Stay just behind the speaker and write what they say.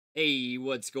Hey,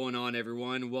 what's going on,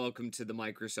 everyone? Welcome to the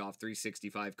Microsoft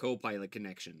 365 Copilot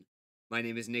Connection. My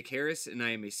name is Nick Harris, and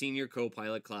I am a Senior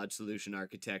Copilot Cloud Solution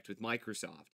Architect with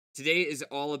Microsoft. Today is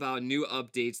all about new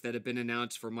updates that have been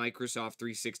announced for Microsoft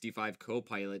 365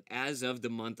 Copilot as of the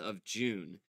month of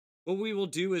June. What we will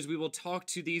do is we will talk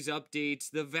to these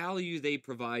updates, the value they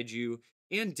provide you,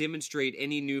 and demonstrate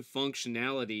any new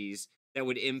functionalities that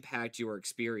would impact your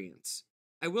experience.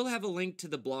 I will have a link to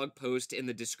the blog post in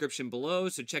the description below,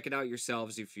 so check it out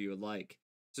yourselves if you would like.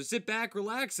 So sit back,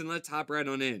 relax, and let's hop right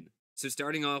on in. So,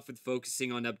 starting off with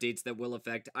focusing on updates that will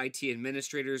affect IT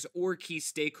administrators or key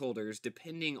stakeholders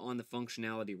depending on the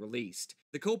functionality released.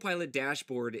 The Copilot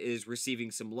dashboard is receiving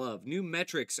some love. New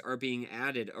metrics are being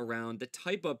added around the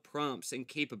type of prompts and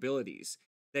capabilities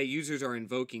that users are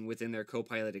invoking within their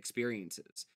Copilot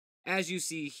experiences. As you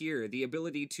see here, the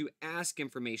ability to ask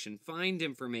information, find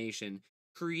information,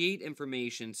 create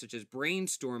information such as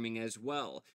brainstorming as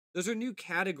well. Those are new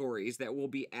categories that we'll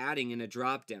be adding in a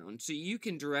dropdown so you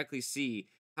can directly see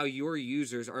how your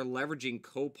users are leveraging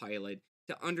Copilot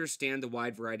to understand the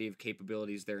wide variety of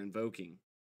capabilities they're invoking.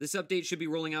 This update should be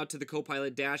rolling out to the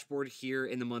Copilot dashboard here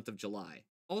in the month of July.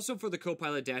 Also, for the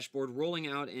Copilot dashboard rolling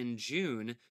out in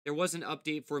June, there was an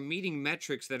update for meeting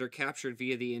metrics that are captured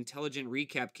via the intelligent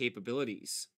recap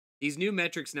capabilities. These new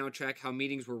metrics now track how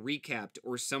meetings were recapped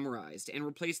or summarized and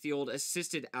replace the old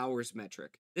assisted hours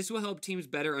metric. This will help teams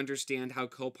better understand how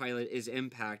Copilot is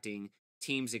impacting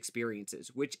teams' experiences,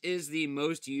 which is the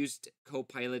most used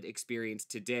Copilot experience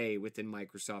today within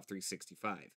Microsoft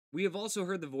 365. We have also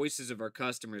heard the voices of our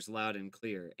customers loud and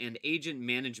clear, and agent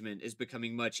management is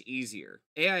becoming much easier.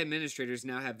 AI administrators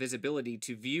now have visibility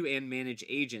to view and manage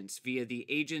agents via the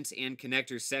Agents and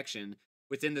Connectors section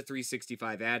within the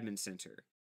 365 Admin Center.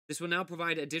 This will now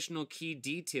provide additional key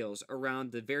details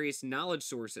around the various knowledge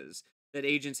sources that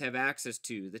agents have access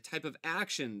to, the type of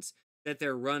actions that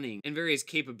they're running, and various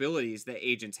capabilities that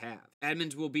agents have.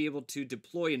 Admins will be able to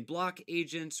deploy and block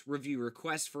agents, review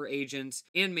requests for agents,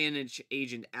 and manage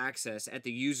agent access at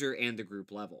the user and the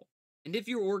group level. And if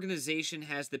your organization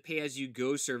has the pay as you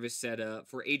go service set up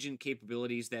for agent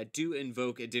capabilities that do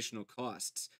invoke additional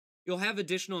costs, you'll have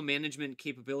additional management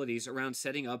capabilities around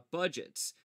setting up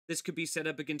budgets. This could be set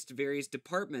up against various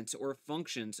departments or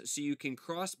functions so you can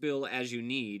cross bill as you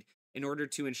need in order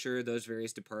to ensure those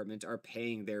various departments are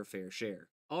paying their fair share.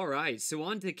 Alright, so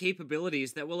on to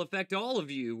capabilities that will affect all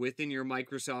of you within your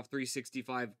Microsoft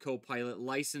 365 Copilot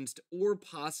licensed or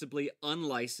possibly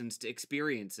unlicensed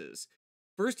experiences.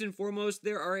 First and foremost,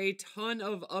 there are a ton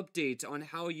of updates on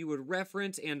how you would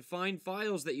reference and find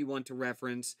files that you want to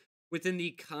reference within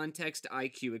the Context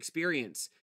IQ experience.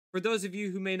 For those of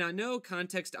you who may not know,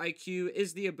 Context IQ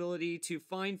is the ability to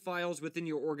find files within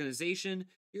your organization,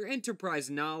 your enterprise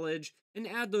knowledge, and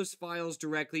add those files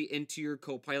directly into your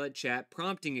Copilot chat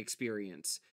prompting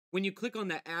experience. When you click on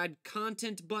the Add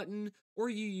Content button, or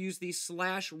you use the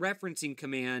 /referencing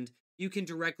command, you can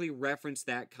directly reference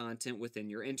that content within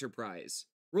your enterprise.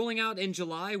 Rolling out in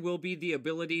July will be the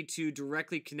ability to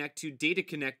directly connect to data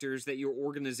connectors that your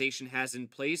organization has in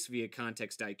place via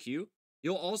Context IQ.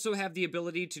 You'll also have the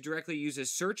ability to directly use a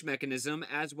search mechanism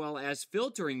as well as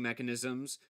filtering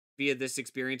mechanisms via this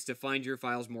experience to find your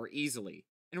files more easily.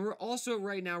 And we're also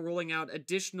right now rolling out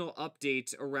additional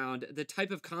updates around the type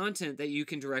of content that you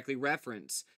can directly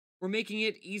reference. We're making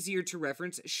it easier to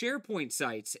reference SharePoint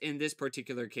sites in this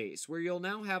particular case, where you'll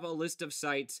now have a list of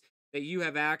sites that you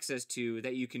have access to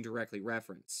that you can directly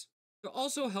reference. To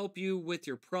also help you with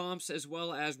your prompts as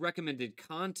well as recommended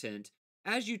content,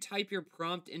 as you type your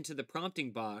prompt into the prompting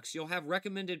box, you'll have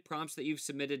recommended prompts that you've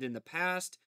submitted in the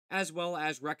past, as well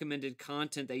as recommended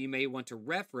content that you may want to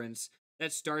reference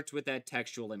that starts with that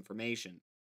textual information.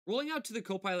 Rolling out to the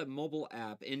Copilot mobile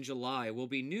app in July will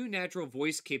be new natural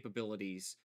voice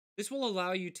capabilities. This will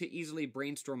allow you to easily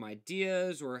brainstorm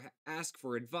ideas or ask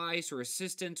for advice or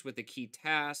assistance with a key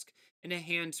task in a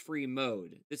hands-free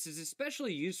mode. This is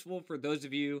especially useful for those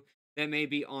of you that may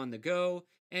be on the go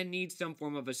and need some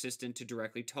form of assistant to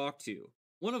directly talk to.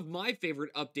 One of my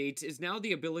favorite updates is now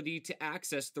the ability to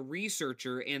access the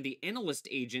researcher and the analyst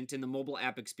agent in the mobile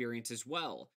app experience as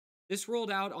well. This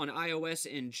rolled out on iOS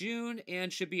in June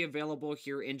and should be available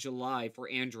here in July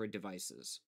for Android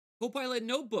devices. Copilot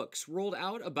Notebooks rolled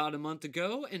out about a month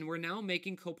ago, and we're now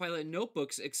making Copilot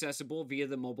Notebooks accessible via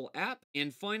the mobile app.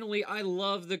 And finally, I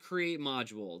love the Create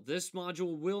module. This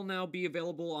module will now be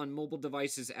available on mobile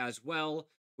devices as well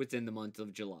within the month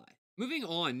of July. Moving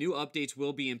on, new updates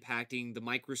will be impacting the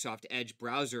Microsoft Edge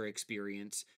browser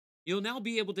experience. You'll now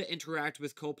be able to interact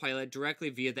with Copilot directly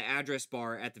via the address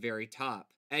bar at the very top.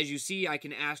 As you see, I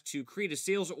can ask to create a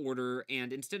sales order,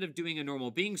 and instead of doing a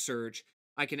normal Bing search,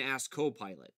 I can ask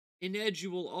Copilot. In Edge, you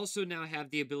will also now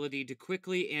have the ability to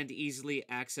quickly and easily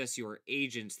access your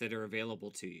agents that are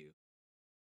available to you.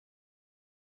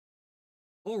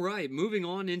 All right, moving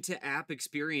on into app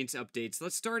experience updates.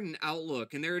 Let's start in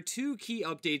Outlook, and there are two key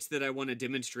updates that I want to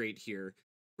demonstrate here.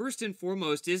 First and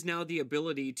foremost is now the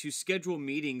ability to schedule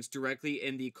meetings directly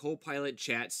in the Copilot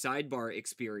chat sidebar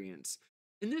experience.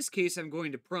 In this case, I'm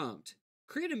going to prompt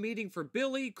create a meeting for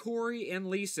Billy, Corey, and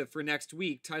Lisa for next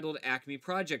week titled Acme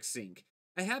Project Sync.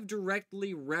 I have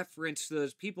directly referenced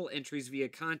those people entries via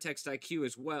Context IQ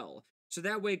as well, so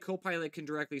that way Copilot can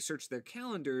directly search their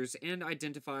calendars and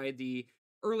identify the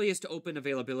earliest open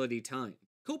availability time.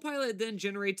 Copilot then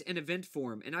generates an event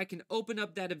form, and I can open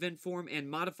up that event form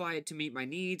and modify it to meet my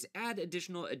needs, add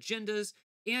additional agendas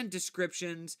and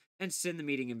descriptions, and send the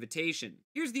meeting invitation.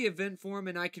 Here's the event form,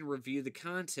 and I can review the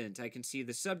content. I can see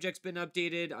the subject's been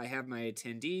updated, I have my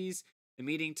attendees, the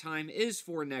meeting time is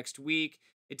for next week.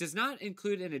 It does not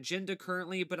include an agenda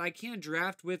currently, but I can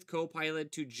draft with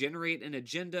Copilot to generate an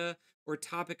agenda or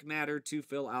topic matter to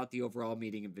fill out the overall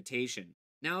meeting invitation.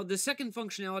 Now, the second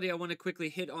functionality I want to quickly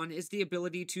hit on is the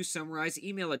ability to summarize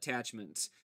email attachments.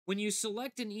 When you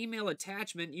select an email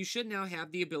attachment, you should now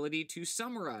have the ability to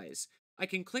summarize. I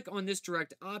can click on this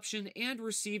direct option and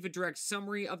receive a direct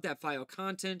summary of that file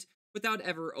content without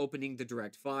ever opening the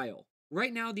direct file.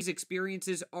 Right now, these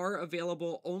experiences are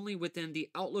available only within the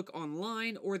Outlook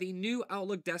Online or the new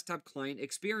Outlook Desktop Client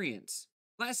experience.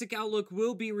 Classic Outlook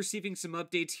will be receiving some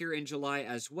updates here in July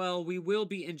as well. We will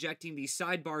be injecting the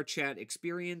sidebar chat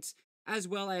experience, as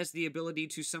well as the ability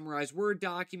to summarize Word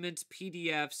documents,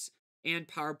 PDFs, and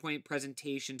PowerPoint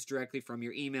presentations directly from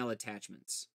your email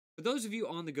attachments. For those of you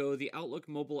on the go, the Outlook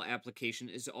mobile application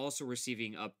is also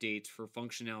receiving updates for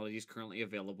functionalities currently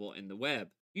available in the web.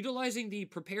 Utilizing the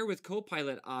Prepare with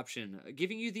Copilot option,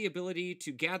 giving you the ability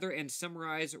to gather and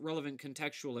summarize relevant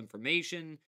contextual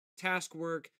information, task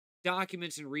work,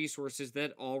 documents, and resources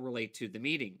that all relate to the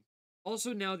meeting.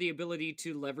 Also, now the ability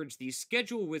to leverage the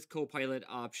Schedule with Copilot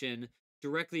option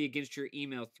directly against your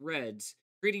email threads,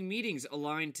 creating meetings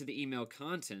aligned to the email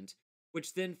content,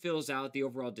 which then fills out the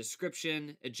overall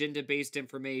description, agenda-based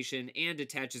information, and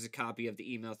attaches a copy of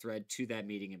the email thread to that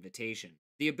meeting invitation.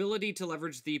 The ability to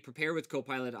leverage the Prepare with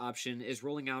Copilot option is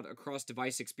rolling out across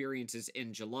device experiences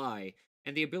in July,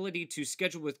 and the ability to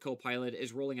schedule with Copilot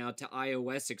is rolling out to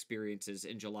iOS experiences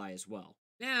in July as well.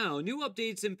 Now, new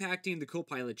updates impacting the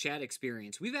Copilot chat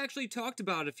experience. We've actually talked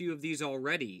about a few of these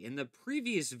already. In the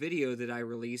previous video that I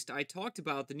released, I talked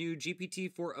about the new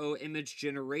GPT-4o image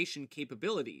generation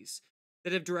capabilities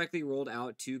that have directly rolled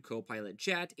out to Copilot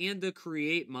Chat and the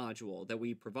Create module that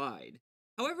we provide.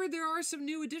 However, there are some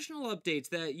new additional updates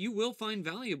that you will find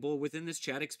valuable within this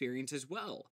chat experience as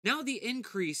well. Now, the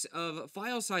increase of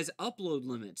file size upload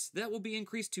limits that will be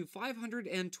increased to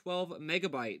 512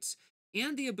 megabytes,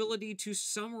 and the ability to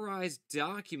summarize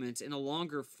documents in a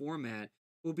longer format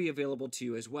will be available to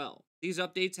you as well. These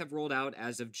updates have rolled out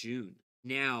as of June.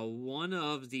 Now, one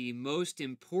of the most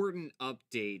important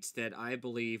updates that I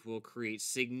believe will create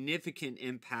significant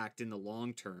impact in the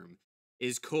long term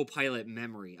is Copilot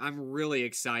Memory. I'm really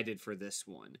excited for this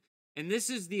one. And this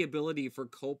is the ability for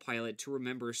Copilot to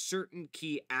remember certain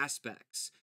key aspects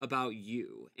about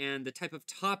you and the type of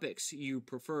topics you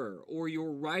prefer, or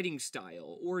your writing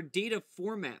style, or data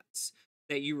formats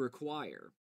that you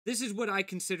require. This is what I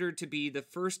consider to be the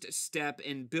first step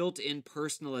in built-in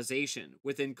personalization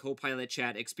within Copilot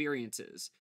chat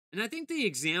experiences. And I think the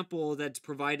example that's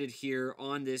provided here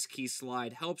on this key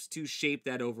slide helps to shape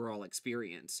that overall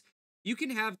experience. You can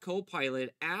have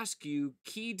Copilot ask you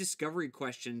key discovery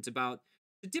questions about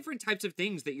the different types of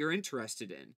things that you're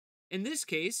interested in. In this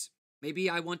case, maybe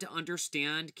I want to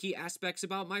understand key aspects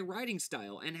about my writing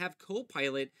style and have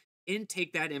Copilot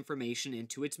intake that information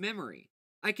into its memory.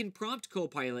 I can prompt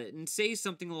Copilot and say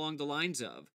something along the lines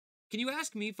of, "Can you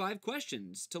ask me 5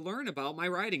 questions to learn about my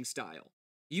writing style?"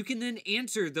 You can then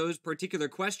answer those particular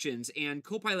questions, and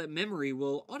Copilot memory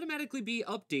will automatically be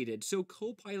updated so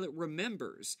Copilot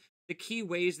remembers the key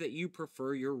ways that you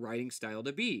prefer your writing style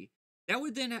to be. That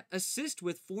would then assist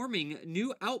with forming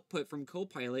new output from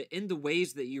Copilot in the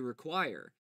ways that you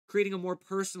require, creating a more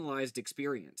personalized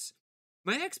experience.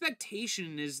 My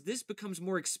expectation is this becomes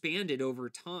more expanded over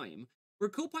time, where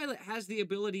Copilot has the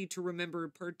ability to remember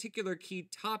particular key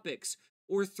topics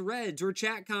or threads or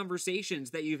chat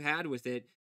conversations that you've had with it,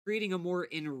 creating a more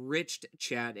enriched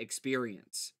chat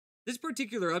experience. This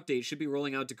particular update should be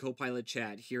rolling out to Copilot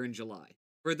Chat here in July.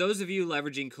 For those of you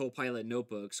leveraging Copilot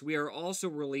Notebooks, we are also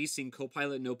releasing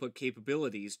Copilot Notebook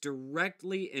capabilities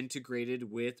directly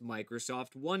integrated with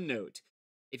Microsoft OneNote.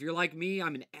 If you're like me,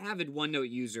 I'm an avid OneNote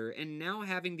user, and now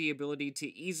having the ability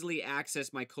to easily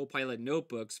access my Copilot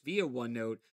notebooks via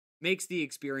OneNote makes the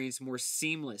experience more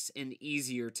seamless and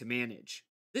easier to manage.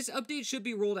 This update should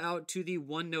be rolled out to the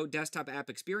OneNote desktop app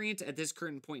experience at this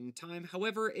current point in time.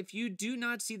 However, if you do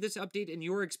not see this update in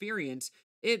your experience,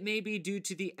 it may be due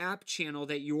to the app channel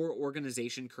that your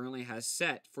organization currently has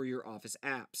set for your Office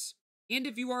apps. And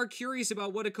if you are curious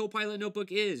about what a Copilot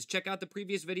notebook is, check out the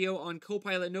previous video on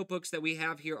Copilot notebooks that we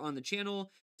have here on the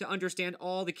channel to understand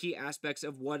all the key aspects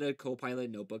of what a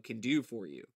Copilot notebook can do for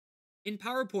you. In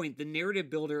PowerPoint, the narrative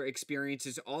builder experience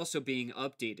is also being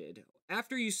updated.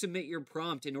 After you submit your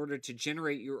prompt in order to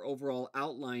generate your overall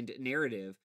outlined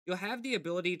narrative, you'll have the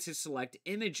ability to select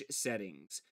image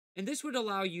settings. And this would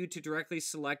allow you to directly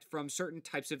select from certain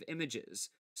types of images,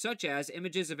 such as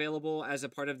images available as a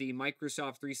part of the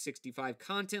Microsoft 365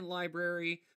 content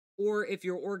library, or if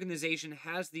your organization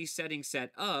has these settings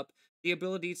set up, the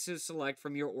ability to select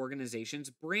from your organization's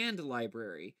brand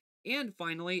library. And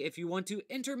finally, if you want to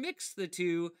intermix the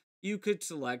two, you could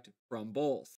select from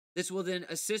both. This will then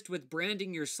assist with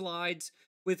branding your slides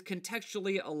with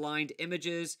contextually aligned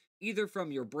images, either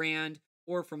from your brand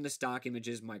or from the stock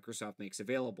images Microsoft makes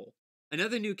available.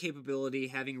 Another new capability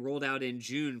having rolled out in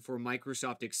June for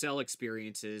Microsoft Excel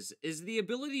experiences is the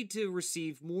ability to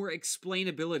receive more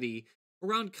explainability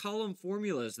around column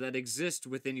formulas that exist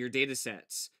within your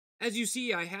datasets. As you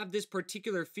see, I have this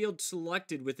particular field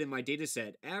selected within my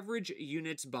dataset, average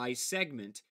units by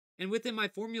segment, and within my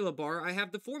formula bar, I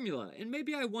have the formula, and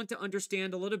maybe I want to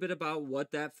understand a little bit about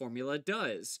what that formula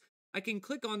does. I can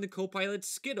click on the Copilot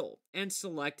Skittle and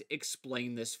select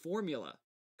Explain this formula.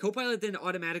 Copilot then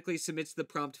automatically submits the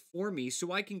prompt for me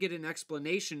so I can get an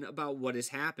explanation about what is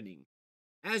happening.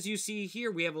 As you see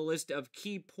here, we have a list of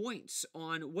key points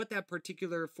on what that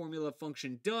particular formula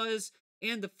function does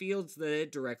and the fields that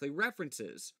it directly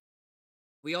references.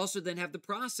 We also then have the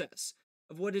process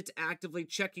of what it's actively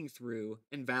checking through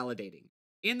and validating.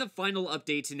 And the final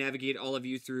update to navigate all of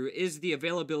you through is the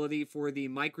availability for the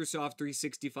Microsoft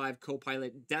 365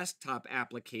 Copilot desktop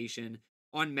application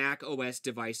on Mac OS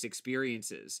device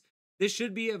experiences. This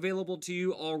should be available to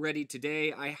you already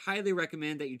today. I highly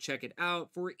recommend that you check it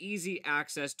out for easy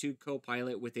access to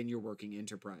Copilot within your working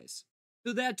enterprise.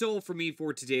 So that's all for me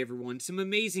for today, everyone. Some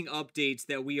amazing updates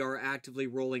that we are actively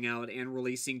rolling out and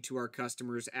releasing to our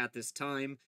customers at this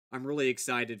time. I'm really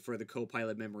excited for the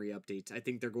Copilot memory updates. I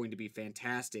think they're going to be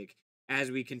fantastic as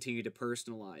we continue to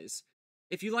personalize.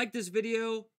 If you like this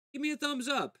video, give me a thumbs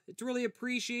up. It's really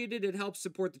appreciated. It helps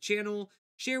support the channel.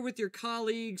 Share with your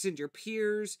colleagues and your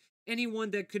peers, anyone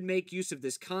that could make use of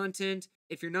this content.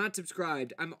 If you're not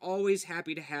subscribed, I'm always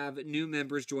happy to have new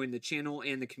members join the channel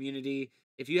and the community.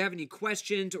 If you have any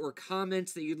questions or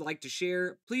comments that you'd like to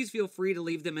share, please feel free to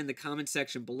leave them in the comment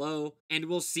section below, and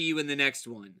we'll see you in the next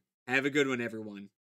one. Have a good one, everyone.